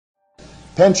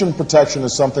Pension protection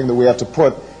is something that we have to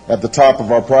put at the top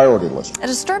of our priority list. A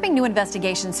disturbing new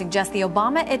investigation suggests the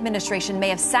Obama administration may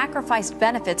have sacrificed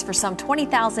benefits for some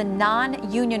 20,000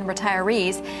 non-union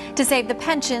retirees to save the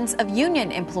pensions of union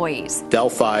employees.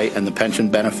 Delphi and the Pension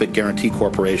Benefit Guaranty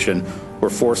Corporation were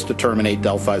forced to terminate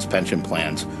Delphi's pension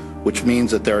plans, which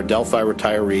means that there are Delphi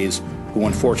retirees who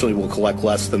unfortunately will collect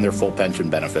less than their full pension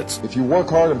benefits. If you work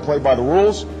hard and play by the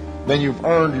rules, then you've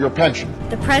earned your pension.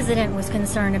 The president was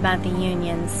concerned about the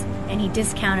unions, and he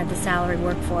discounted the salaried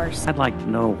workforce. I'd like to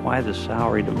know why the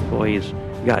salaried employees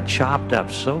got chopped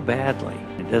up so badly.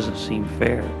 It doesn't seem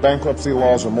fair. Bankruptcy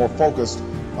laws are more focused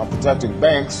on protecting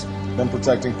banks than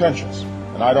protecting pensions,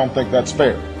 and I don't think that's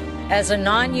fair. As a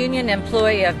non-union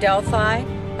employee of Delphi,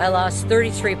 I lost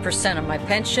 33% of my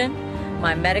pension,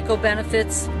 my medical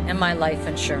benefits, and my life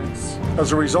insurance.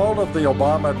 As a result of the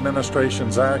Obama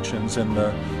administration's actions in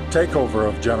the takeover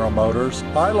of General Motors,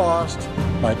 I lost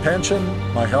my pension,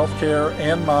 my health care,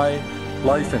 and my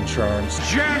life insurance.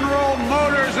 General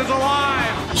Motors is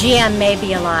alive! GM may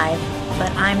be alive, but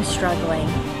I'm struggling.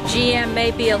 GM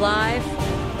may be alive,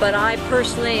 but I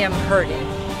personally am hurting.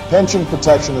 Pension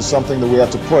protection is something that we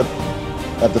have to put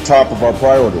at the top of our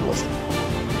priority list.